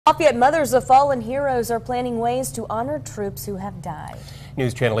Lafayette Mothers of Fallen Heroes are planning ways to honor troops who have died.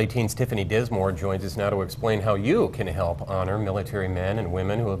 News Channel 18's Tiffany Dismore joins us now to explain how you can help honor military men and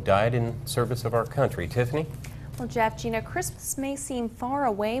women who have died in service of our country. Tiffany? Well, Jeff, Gina, Christmas may seem far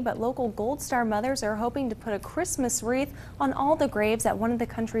away, but local Gold Star mothers are hoping to put a Christmas wreath on all the graves at one of the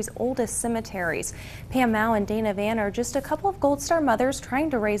country's oldest cemeteries. Pam Mao and Dana Van are just a couple of Gold Star mothers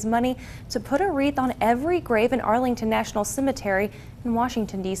trying to raise money to put a wreath on every grave in Arlington National Cemetery in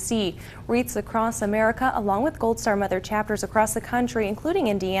Washington, D.C. Wreaths across America, along with Gold Star Mother chapters across the country, including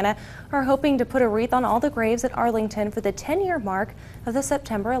Indiana, are hoping to put a wreath on all the graves at Arlington for the 10-year mark of the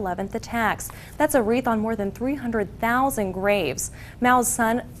September 11th attacks. That's a wreath on more than 300,000 graves. Mao's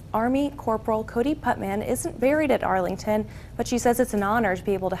son, Army Corporal Cody Putman, isn't buried at Arlington, but she says it's an honor to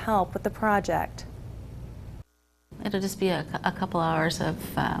be able to help with the project. It'll just be a couple hours of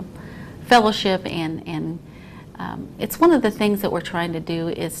fellowship and it's one of the things that we're trying to do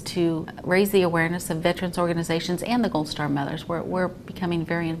is to raise the awareness of veterans organizations and the Gold Star Mothers. We're becoming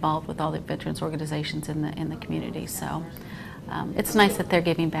very involved with all the veterans organizations in the community, so it's nice that they're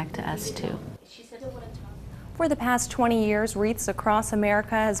giving back to us too. For the past 20 years, Wreaths Across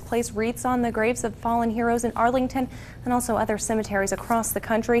America has placed wreaths on the graves of fallen heroes in Arlington and also other cemeteries across the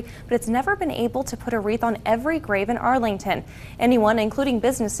country, but it's never been able to put a wreath on every grave in Arlington. Anyone, including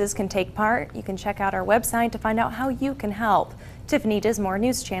businesses, can take part. You can check out our website to find out how you can help. Tiffany Dismore,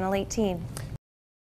 News Channel 18.